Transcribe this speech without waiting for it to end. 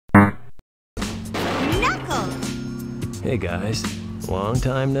Hey guys, long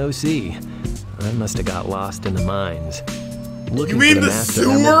time no see. I must have got lost in the mines. Looking for the master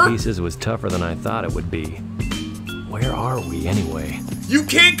emerald pieces was tougher than I thought it would be. Where are we anyway? You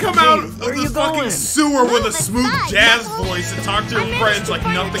can't come out of the fucking sewer with a smooth jazz voice and talk to your friends like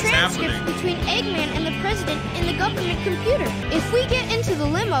nothing's happening. Between Eggman and the president in the government computer. If we get into the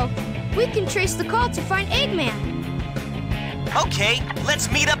limo, we can trace the call to find Eggman. Okay, let's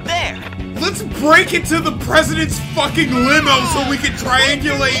meet up there. Let's break into the president's fucking limo so we can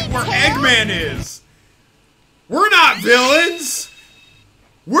triangulate where Eggman is. We're not villains.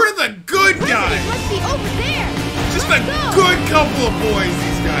 We're the good guys. It must be over there. Just a good couple of boys,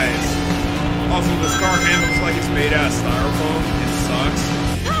 these guys. Also, this car handles like it's made out of styrofoam. It sucks.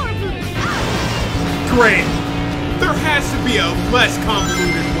 Power boost. Great. There has to be a less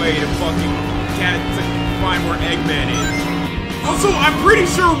convoluted way to fucking find where Eggman is. Also, I'm pretty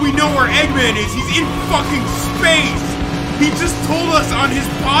sure we know where Eggman is. He's in fucking space. He just told us on his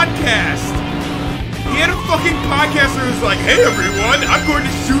podcast. He had a fucking podcast where he was like, hey everyone, I'm going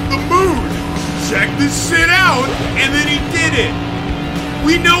to shoot the moon. Check this shit out. And then he did it.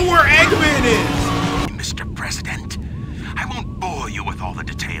 We know where Eggman is. Mr. President, I won't bore you with all the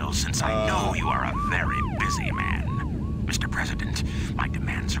details since I know you are a very busy man. Mr. President, my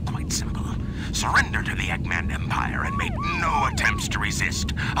demands are quite simple. Surrender to the Eggman Empire and make no attempts to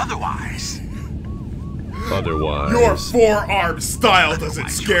resist. Otherwise... Your forearm style doesn't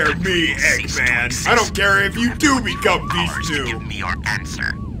scare me, Eggman. I don't care if you do become these two. Give me your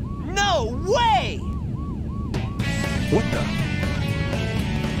answer. No way! What the?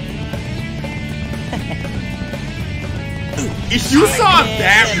 If you saw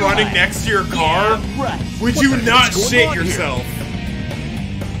that running next to your car, would you not shit yourself?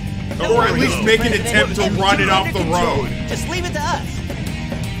 Or at least make an attempt to run it off the road. Just leave it to us.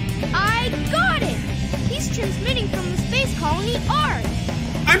 I got it. He's transmitting from the space colony Arg.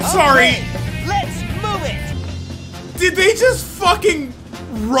 I'm sorry. Okay, let's move it. Did they just fucking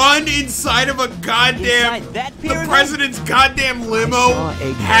run inside of a goddamn the president's goddamn limo,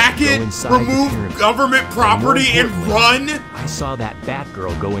 hack it, remove government property, and run? I saw that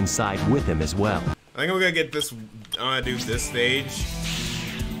Batgirl go inside with him as well. I think I'm gonna get this. I'm gonna do this stage,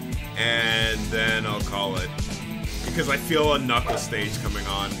 and then I'll call it because I feel a Knuckles stage coming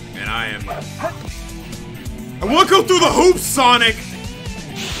on, and I am. I want to go through the hoops, Sonic.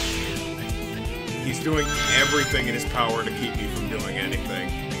 He's doing everything in his power to keep me from doing anything.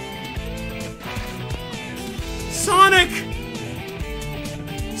 Sonic!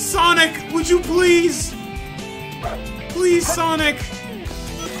 Sonic, would you please? Please, Sonic!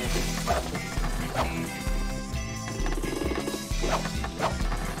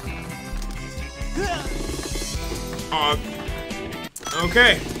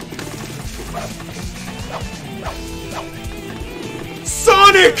 Okay.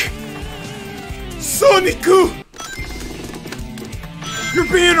 Sonic! Sonic-ku! You're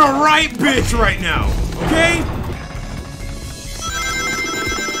being a right bitch right now, okay?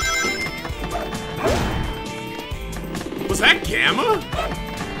 Was that Gamma?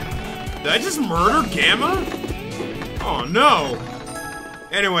 Did I just murder Gamma? Oh no.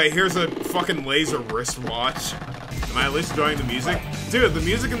 Anyway, here's a fucking laser wristwatch. Am I at least enjoying the music? Dude, the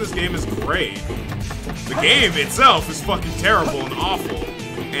music in this game is great. The game itself is fucking terrible and awful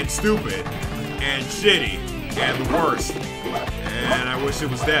and stupid and shitty and the worst. And I wish it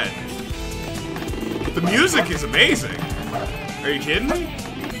was dead. But the music is amazing. Are you kidding me?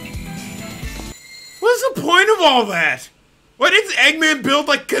 What's the point of all that? Why did Eggman build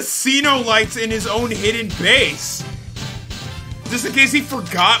like casino lights in his own hidden base? Just in case he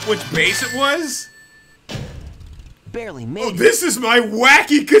forgot which base it was? Barely made Oh, this is my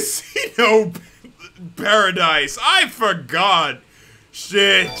wacky casino paradise. I forgot.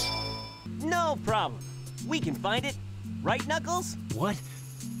 Shit. No problem. We can find it. Right, Knuckles? What?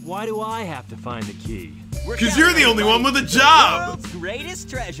 Why do I have to find the key? Because you're the only one with a job. World's greatest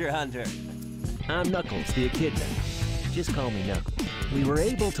treasure hunter. I'm Knuckles, the Echidna. Just call me Knuckles. We were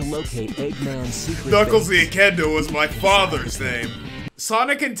able to locate Eggman's secret Knuckles the base. Echidna was my father's name.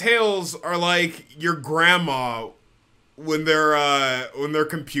 Sonic and Tails are like your grandma when their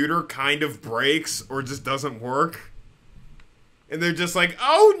computer kind of breaks or just doesn't work. And they're just like,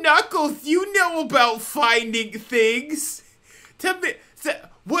 "Oh, Knuckles, you know about finding things. Tell me,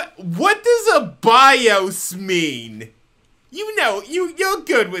 what does a BIOS mean? You know, you're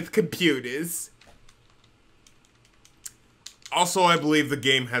good with computers." Also, I believe the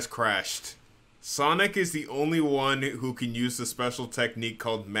game has crashed. Sonic is the only one who can use the special technique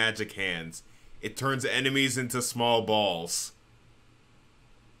called Magic Hands. It turns enemies into small balls.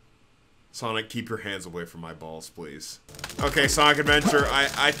 Sonic, keep your hands away from my balls, please. Okay, Sonic Adventure,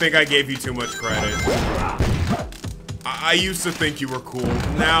 I think I gave you too much credit. I used to think you were cool.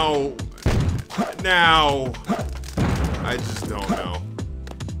 Now, I just don't know.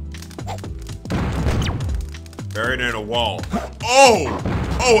 Buried in a wall.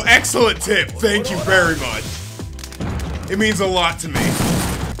 Oh, excellent tip. Thank you very much. It means a lot to me.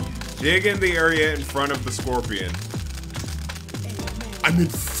 Dig in the area in front of the scorpion. I'm in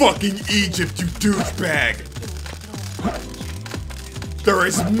fucking Egypt, you douchebag. There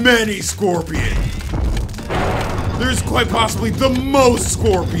is many scorpion. There's quite possibly the most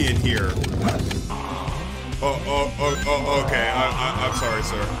scorpion here. Okay. I'm sorry,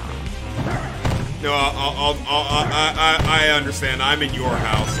 sir. No, I understand. I'm in your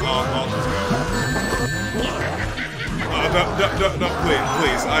house. I'll just go. No,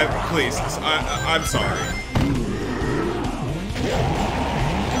 please. I'm sorry.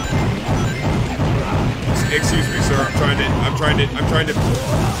 Excuse me, sir. I'm trying to.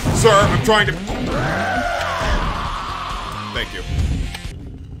 Sir, I'm trying to. Thank you.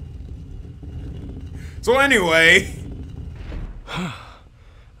 So anyway.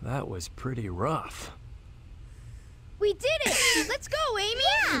 That was pretty rough. We did it! Let's go, Amy!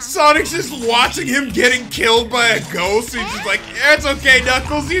 Yeah. Sonic's just watching him getting killed by a ghost. He's just like, it's okay,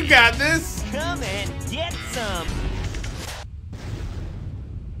 Knuckles, you got this. Come and get some.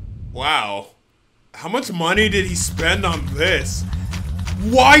 Wow. How much money did he spend on this?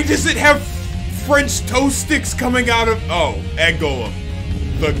 Why does it have French toast sticks coming out of... Oh, egg golem.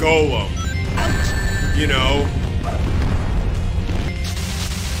 The golem. You know.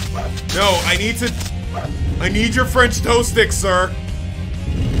 No, I need your French toast sticks, sir.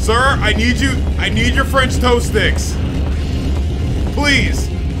 Sir, I need your French toast sticks. Please.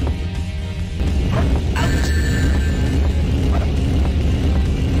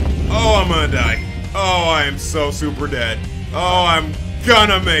 Oh, I'm gonna die. Oh, I am so super dead. Oh, I'm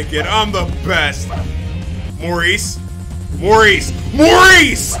gonna make it. I'm the best. Maurice.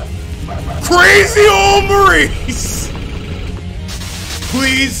 Crazy old Maurice.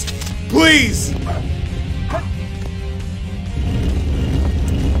 Please. Oh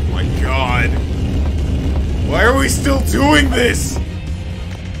my God. Why are we still doing this?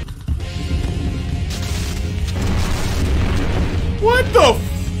 What the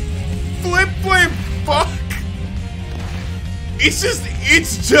flip fuck?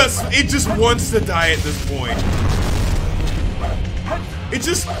 It just wants to die at this point. It's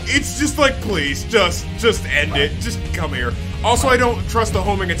just like, please, just end it. Just come here. Also, I don't trust the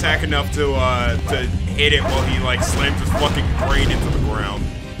homing attack enough to hit it while he like slams his fucking brain into the ground.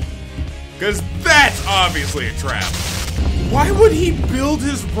 Cause that's obviously a trap. Why would he build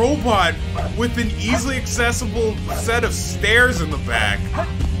his robot with an easily accessible set of stairs in the back?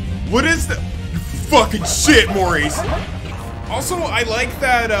 What is the fucking shit, Maurice? Also, I like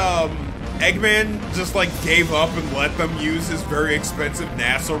that Eggman just like gave up and let them use his very expensive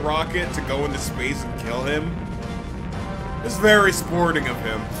NASA rocket to go into space and kill him. It's very sporting of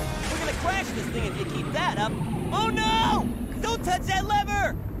him. We're gonna crash this thing if you keep that up. Oh no! Don't touch that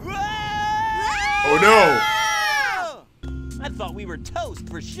lever! Oh no! I thought we were toast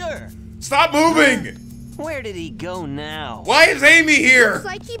for sure. Stop moving! Where did he go now? Why is Amy here? Looks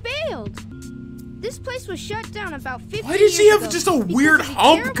like he bailed. This place was shut down about 50 Why did she years have ago just a because weird of a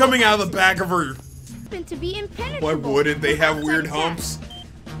hump terrible coming out of the accident. back of her? To be impenetrable. Why wouldn't they have weird Without humps?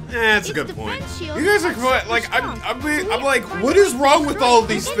 That's a good Its point. defense shield You guys are is quite, like, super I'm strong. like, what is wrong with all of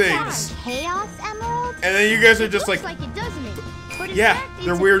these things? Chaos Emerald? And then you guys are just Looks like, it, doesn't it? But in yeah, fact,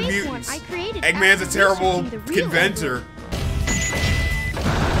 they're it's a weird fake mutants. one I created Eggman's a after terrible researching the real inventor.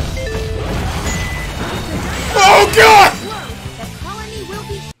 Oh God! The colony will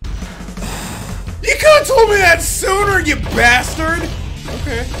be. You could have told me that sooner, you bastard!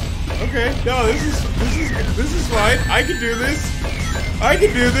 Okay. No, this is fine. I can do this.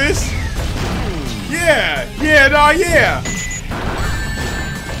 Yeah.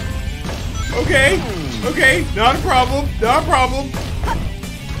 Okay. Not a problem.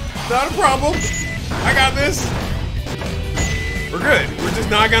 I got this. We're good. We're just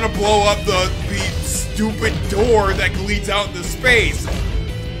not gonna blow up the stupid door that leads out into space.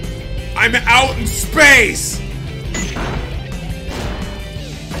 I'm out in space!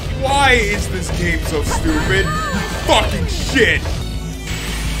 Why is this game so stupid? Fucking shit!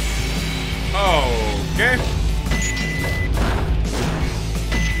 Okay.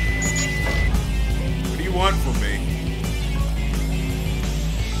 What do you want from me?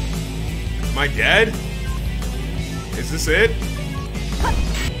 Am I dead? Is this it?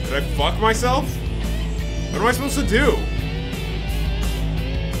 Did I fuck myself? What am I supposed to do?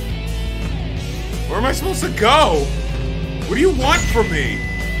 am I supposed to go? What do you want from me?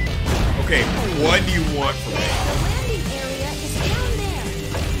 Okay, what do you want from me? The landing area is down there.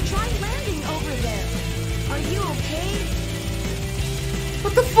 Try landing over there. Are you okay?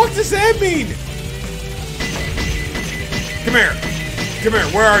 What the fuck does that mean? Come here. Come here,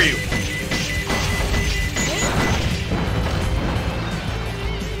 where are you?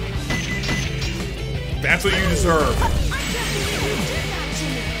 That's what you deserve.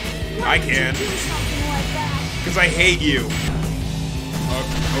 I can. Because I hate you.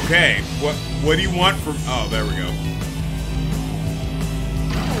 Okay, what do you want from... Oh, there we go.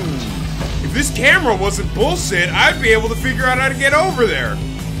 If this camera wasn't bullshit, I'd be able to figure out how to get over there.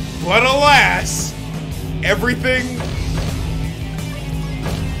 But alas, everything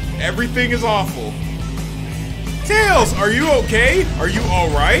is awful. Tails, are you okay? Are you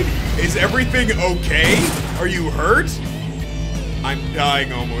alright? Is everything okay? Are you hurt? I'm dying,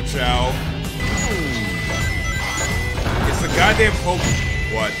 Omo Chow. It's the goddamn Poke.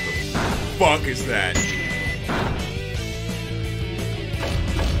 What the fuck is that?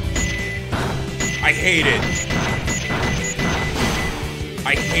 I hate it.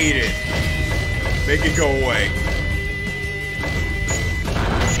 I hate it. Make it go away.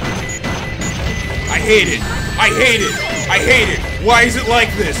 I hate it. I hate it. I hate it. Why is it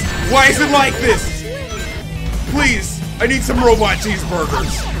like this? Why is it like this? Please, I need some robot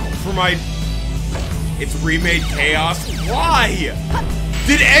cheeseburgers for my... It's remade chaos. Why?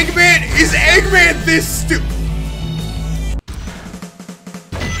 Did Eggman... Is Eggman this stupid?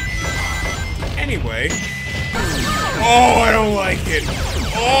 Anyway. Oh, I don't like it.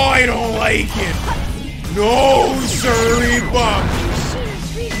 Oh, I don't like it. No, sorry, bum.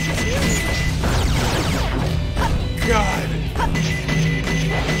 God.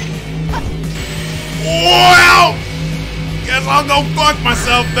 Well, guess I'll go fuck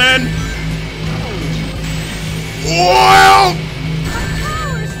myself then. Well.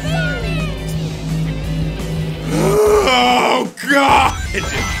 Oh God.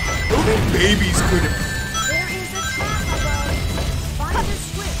 Only babies could have. There is a trap above. Find the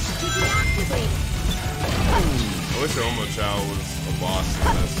switch to deactivate it. I wish Omo Chow was a boss in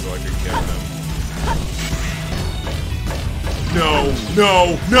this so I could kill him. No,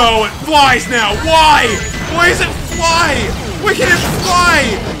 no, no, it flies now! Why? Why does it fly? Why can't it fly?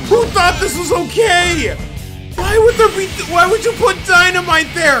 Who thought this was okay? Why would there be, why would you put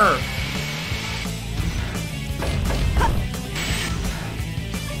dynamite there?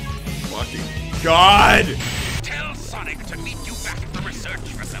 Fucking God! Tell Sonic to meet you back at the research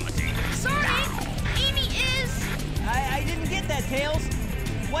facility. Sonic, Amy is... I didn't get that, Tails.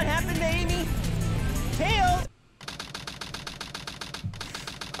 What happened to Amy? Tails!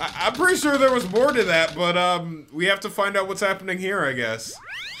 I'm pretty sure there was more to that, but we have to find out what's happening here, I guess.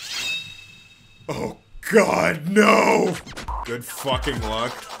 Oh God, no! Good fucking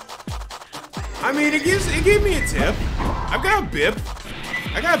luck. I mean, it gave me a tip. I've got a bip.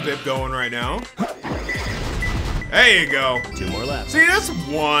 I got a bip going right now. There you go. 2 more left. See, that's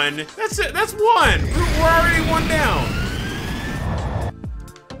one. That's it. That's one. We're already one down.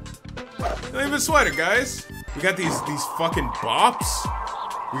 Don't even sweat it, guys. We got these fucking bops.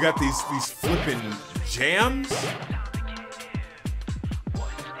 We got these flippin' jams.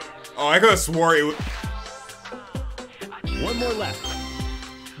 Oh, I could've swore it. 1 more left.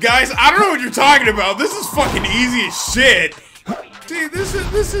 Guys, I don't know what you're talking about. This is fucking easy as shit. Dude,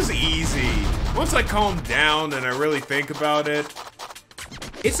 this is easy. Once I calm down and I really think about it,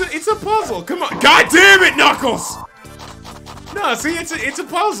 it's a puzzle. Come on, God damn it, Knuckles! No, see, it's a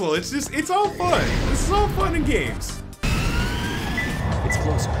puzzle. It's all fun. This is all fun and games. It's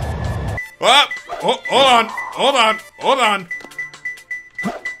closer. Oh, hold on.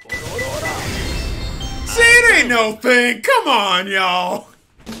 See, it ain't no thing. Come on, y'all.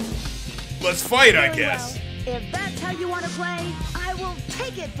 Let's fight, I guess. Well, if that's how you want to play, I will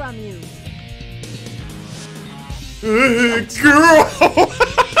take it from you. Girl!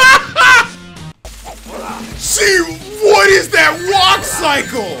 See, what is that walk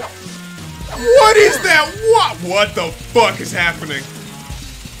cycle? What is that walk? What the fuck is happening?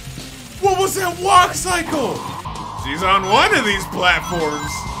 What was that walk cycle? She's on one of these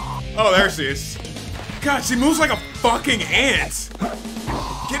platforms. Oh, there she is. God, she moves like a fucking ant.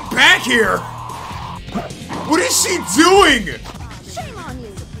 Get back here! What is she doing? Shame on you.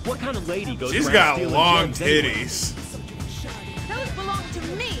 What kind of lady goes She's around got stealing long gems anyway? titties. Those belong to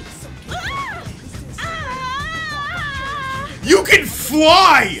me. You can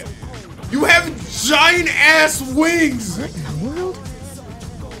fly! You have giant ass wings!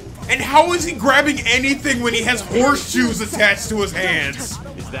 And how is he grabbing anything when he has horseshoes attached to his hands?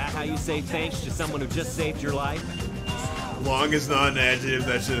 Is that how you say thanks to someone who just saved your life? Long is not an adjective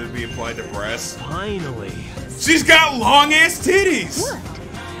that should be applied to breasts. Finally. She's got long ass titties! What?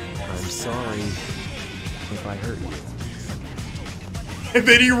 I'm sorry if I hurt you. And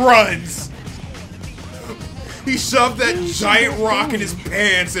then he runs! He shoved that giant rock in his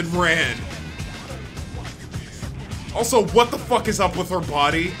pants and ran. Also, what the fuck is up with her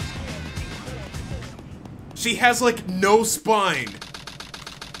body? She has, like, no spine.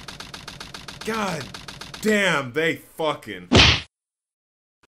 God damn, they fucking...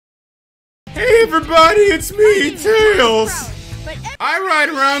 Hey everybody, it's me, Tails! I ride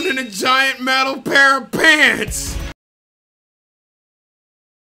around in a giant metal pair of pants!